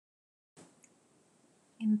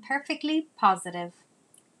Imperfectly positive.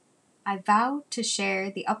 I vow to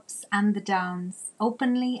share the ups and the downs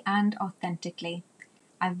openly and authentically.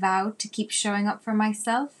 I vow to keep showing up for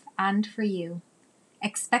myself and for you.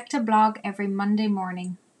 Expect a blog every Monday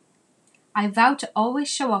morning. I vow to always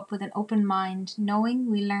show up with an open mind,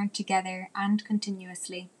 knowing we learn together and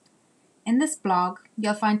continuously. In this blog,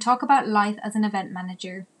 you'll find talk about life as an event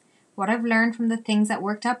manager, what I've learned from the things that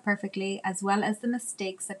worked out perfectly, as well as the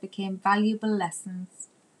mistakes that became valuable lessons.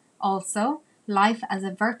 Also, life as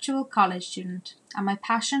a virtual college student and my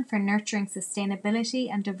passion for nurturing sustainability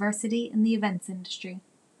and diversity in the events industry.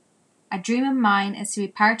 A dream of mine is to be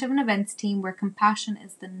part of an events team where compassion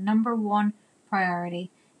is the number one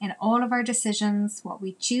priority in all of our decisions, what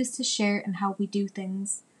we choose to share, and how we do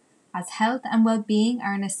things. As health and well-being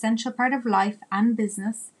are an essential part of life and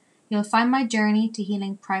business, you'll find my journey to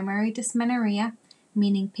healing primary dysmenorrhea,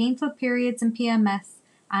 meaning painful periods and PMS,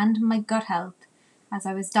 and my gut health, as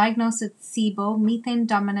I was diagnosed with SIBO methane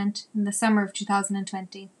dominant in the summer of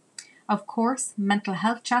 2020. Of course, mental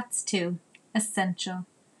health chats too. Essential.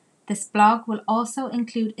 This blog will also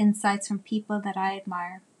include insights from people that I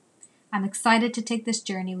admire. I'm excited to take this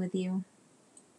journey with you.